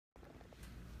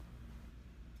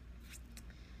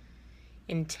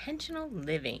Intentional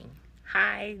living.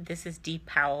 Hi, this is Dee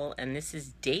Powell, and this is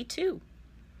day 2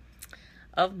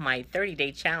 of my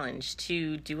 30-day challenge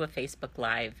to do a Facebook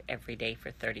Live every day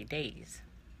for 30 days.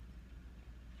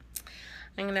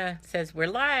 Says we're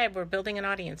live, we're building an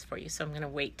audience for you, so I'm gonna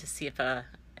wait to see if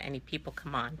any people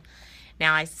come on.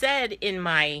 Now, I said in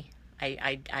my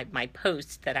my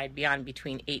post that I'd be on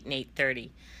between 8 and 8:30,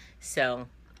 so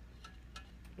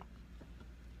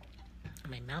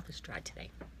my mouth is dry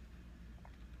today.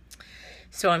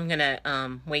 So I'm going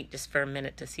to wait just for a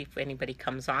minute to see if anybody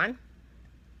comes on.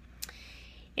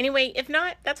 Anyway, if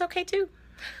not, that's okay too.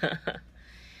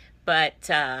 But,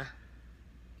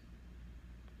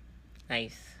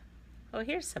 nice. Oh,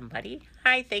 here's somebody.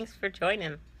 Hi, thanks for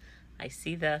joining. I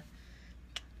see the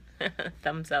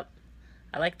thumbs up.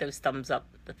 I like those thumbs up.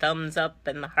 The thumbs up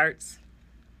and the hearts.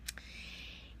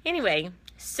 Anyway,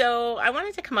 so I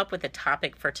wanted to come up with a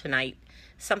topic for tonight.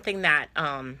 Something that,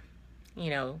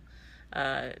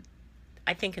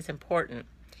 I think is important.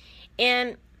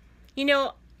 And,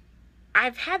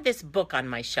 I've had this book on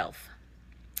my shelf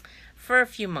for a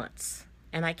few months,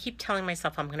 and I keep telling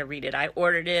myself I'm going to read it. I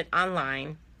ordered it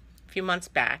online a few months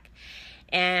back,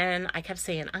 and I kept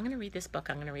saying, I'm going to read this book,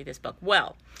 I'm going to read this book.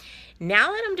 Well,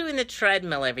 now that I'm doing the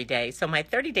treadmill every day, so my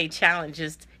 30-day challenge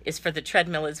is for the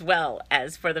treadmill as well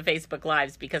as for the Facebook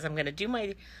Lives, because I'm going to do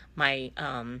my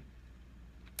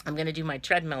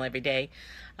treadmill every day,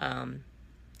 and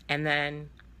then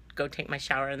go take my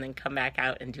shower and then come back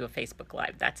out and do a Facebook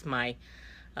Live. That's my,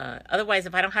 otherwise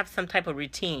if I don't have some type of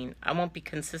routine, I won't be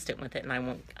consistent with it and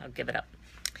I'll give it up.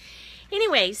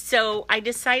 Anyway, so I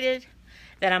decided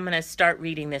that I'm going to start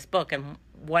reading this book, and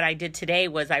what I did today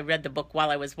was I read the book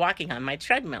while I was walking on my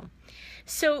treadmill.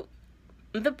 So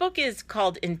the book is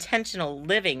called Intentional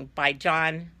Living by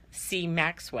John C.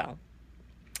 Maxwell.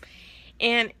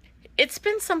 And it's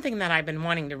been something that I've been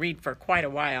wanting to read for quite a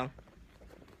while.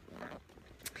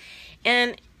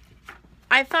 And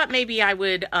I thought maybe I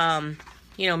would,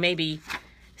 maybe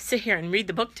sit here and read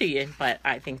the book to you, but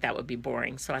I think that would be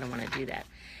boring, so I don't want to do that.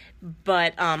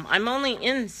 But I'm only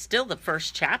in still the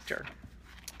first chapter.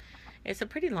 It's a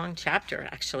pretty long chapter,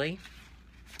 actually.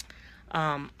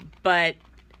 But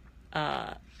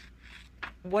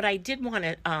what I did want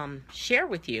to share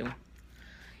with you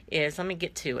is, let me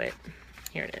get to it.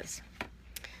 Here it is.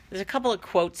 There's a couple of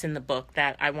quotes in the book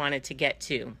that I wanted to get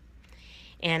to.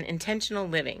 And intentional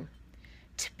living.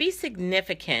 To be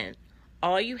significant,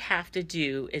 all you have to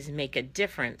do is make a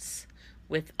difference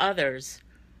with others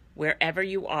wherever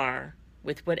you are,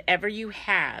 with whatever you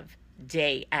have,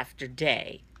 day after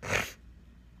day.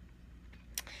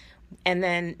 And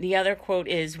then the other quote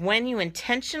is, when you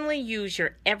intentionally use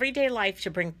your everyday life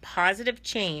to bring positive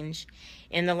change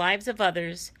in the lives of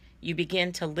others, you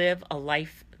begin to live a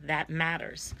life that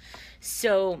matters.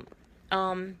 So,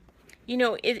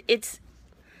 it's,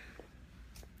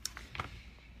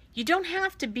 you don't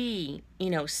have to be,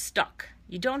 stuck.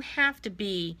 You don't have to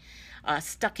be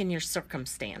stuck in your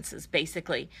circumstances,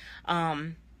 basically. All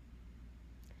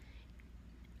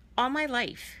my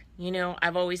life,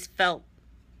 I've always felt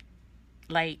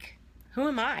like, who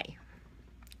am I?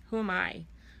 Who am I?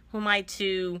 Who am I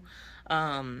to, who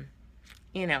am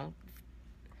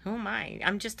I?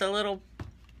 I'm just a little,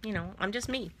 I'm just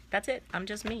me. That's it. I'm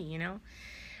just me,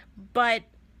 But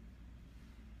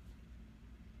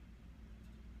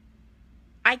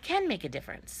I can make a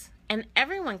difference, and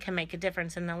everyone can make a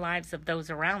difference in the lives of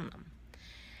those around them.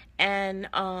 And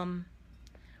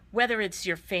whether it's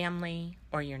your family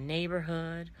or your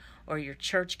neighborhood or your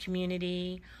church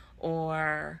community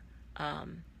or,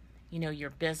 your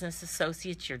business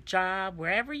associates, your job,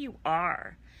 wherever you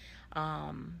are,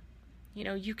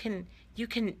 you can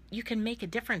make a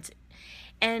difference.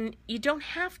 And you don't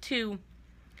have to,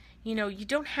 you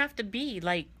don't have to be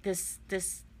like this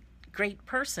great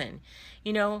person.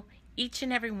 Each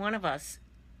and every one of us,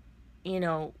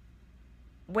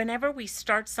 whenever we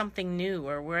start something new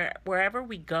or wherever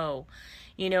we go,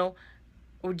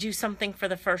 or do something for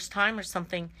the first time or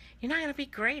something, you're not going to be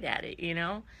great at it,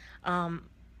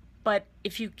 but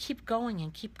if you keep going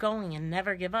and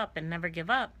never give up,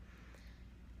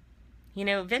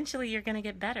 eventually you're going to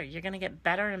get better. You're going to get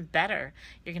better and better.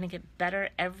 You're going to get better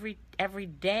every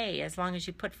day, as long as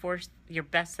you put forth your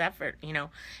best effort,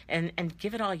 and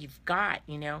give it all you've got,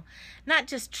 not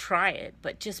just try it,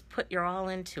 but just put your all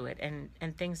into it,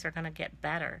 and things are going to get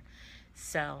better.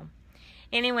 So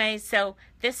anyway, so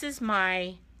this is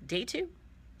my day 2,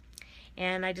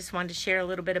 and I just wanted to share a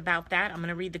little bit about that. I'm going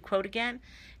to read the quote again.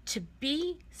 To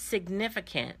be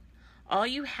significant, all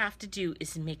you have to do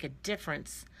is make a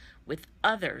difference with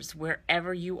others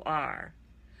wherever you are,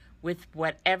 with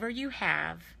whatever you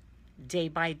have, day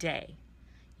by day.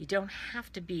 You don't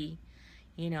have to be,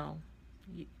 you know,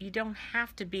 you don't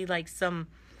have to be like some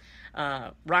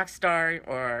rock star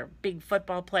or big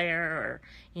football player, or,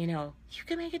 you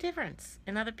can make a difference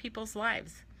in other people's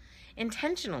lives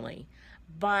intentionally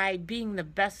by being the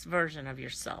best version of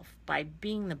yourself, by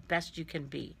being the best you can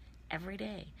be every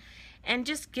day, and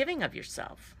just giving of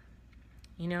yourself,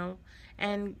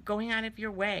 and going out of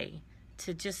your way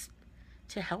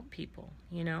to help people.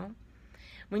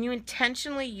 When you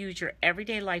intentionally use your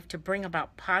everyday life to bring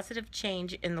about positive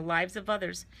change in the lives of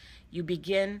others, you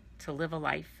begin to live a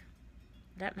life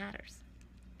that matters.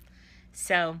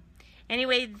 So,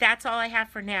 anyway, that's all I have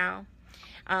for now.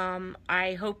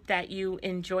 I hope that you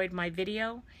enjoyed my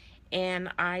video,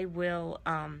 and I will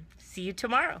see you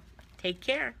tomorrow. Take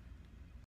care.